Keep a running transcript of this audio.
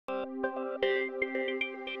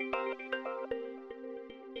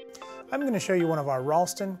I'm going to show you one of our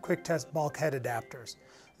Ralston Quick Test bulkhead adapters.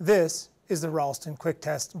 This is the Ralston Quick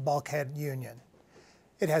Test bulkhead union.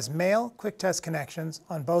 It has male quick test connections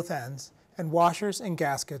on both ends and washers and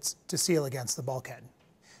gaskets to seal against the bulkhead.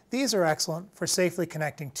 These are excellent for safely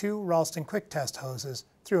connecting two Ralston quick test hoses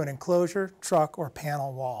through an enclosure, truck, or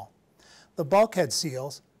panel wall. The bulkhead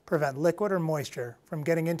seals prevent liquid or moisture from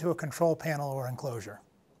getting into a control panel or enclosure.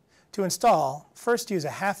 To install, first use a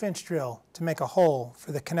 1/2-inch drill to make a hole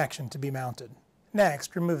for the connection to be mounted.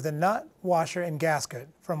 Next, remove the nut, washer, and gasket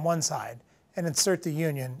from one side and insert the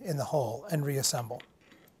union in the hole and reassemble.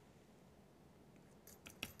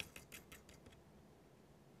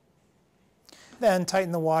 Then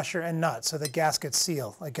tighten the washer and nut so the gaskets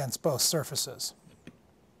seal against both surfaces.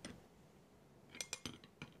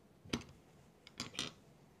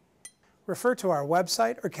 Refer to our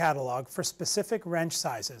website or catalog for specific wrench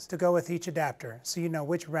sizes to go with each adapter so you know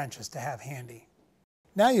which wrenches to have handy.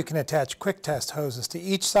 Now you can attach quick test hoses to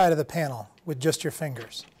each side of the panel with just your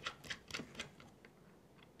fingers.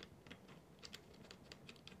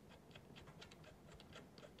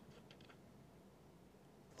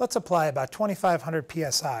 Let's apply about 2,500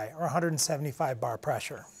 psi or 175 bar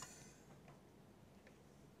pressure.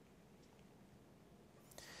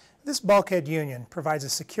 This bulkhead union provides a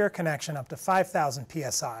secure connection up to 5,000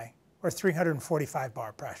 psi or 345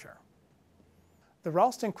 bar pressure. The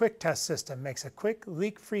Ralston Quick Test system makes a quick,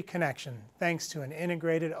 leak-free connection thanks to an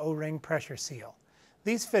integrated O-ring pressure seal.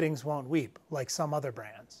 These fittings won't weep like some other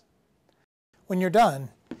brands. When you're done,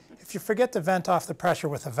 if you forget to vent off the pressure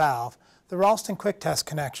with a valve, the Ralston Quick Test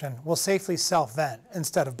connection will safely self-vent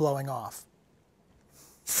instead of blowing off.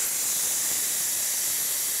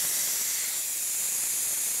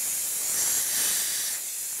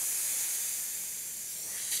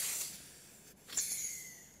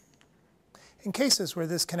 In cases where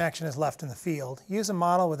this connection is left in the field, use a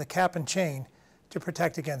model with a cap and chain to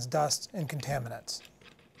protect against dust and contaminants.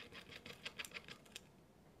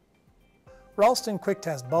 Ralston Quick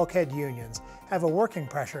Test bulkhead unions have a working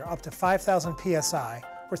pressure up to 5,000 psi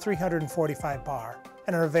or 345 bar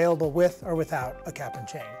and are available with or without a cap and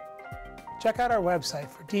chain. Check out our website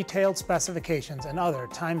for detailed specifications and other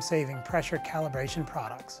time-saving pressure calibration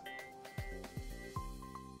products.